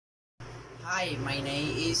Hi, my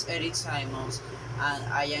name is Eric Simons, and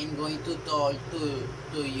I am going to talk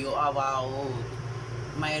to you about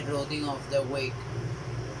my routine of the week.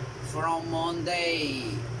 From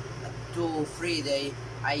Monday to Friday,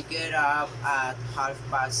 I get up at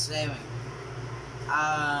 7:30.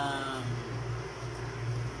 Um,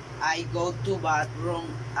 I go to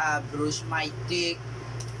bathroom, brush my teeth,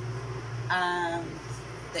 and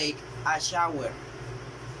take a shower.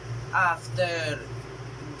 After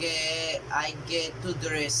I get to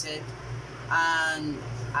dress it and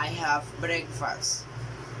I have breakfast.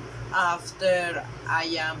 After I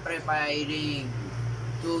am preparing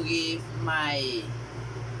to give my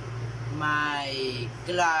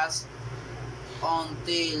class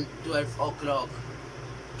until 12 o'clock.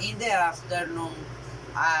 In the afternoon,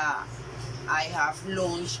 I have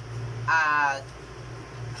lunch at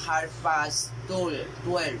 12:30,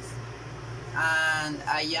 and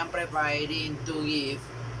I am preparing to give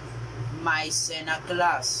my Sena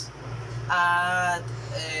class at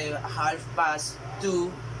 2:30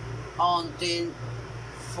 until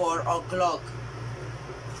 4 o'clock.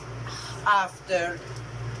 After,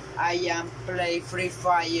 I am play Free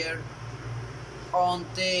Fire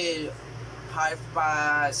until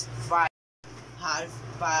 5:30.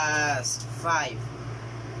 5:30.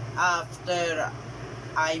 After,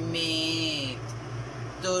 I meet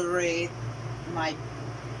to read my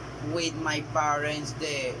with my parents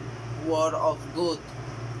the Word of God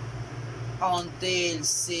until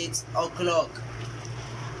 6 o'clock.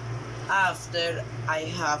 After, I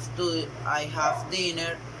have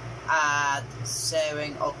dinner at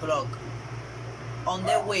 7 o'clock. On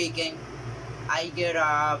the weekend, I get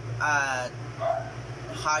up at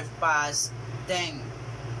 10:30,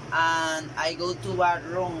 and I go to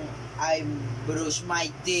bathroom. I brush my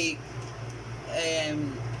teeth,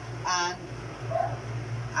 and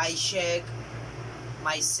I check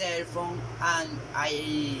my cell phone, and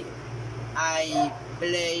I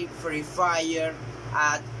play Free Fire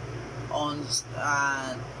at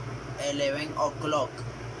 11 o'clock.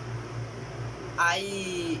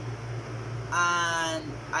 I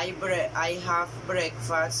have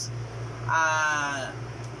breakfast at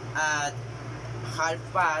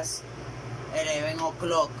 11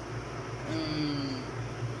 o'clock.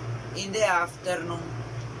 In the afternoon,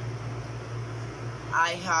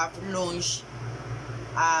 I have lunch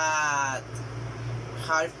at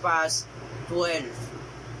 12:30,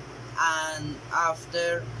 and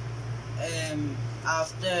after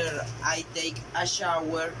I take a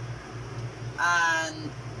shower,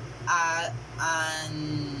 and at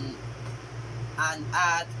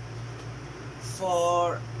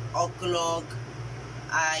 4 o'clock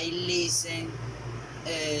I listen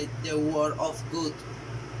the Word of God.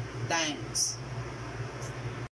 Thanks.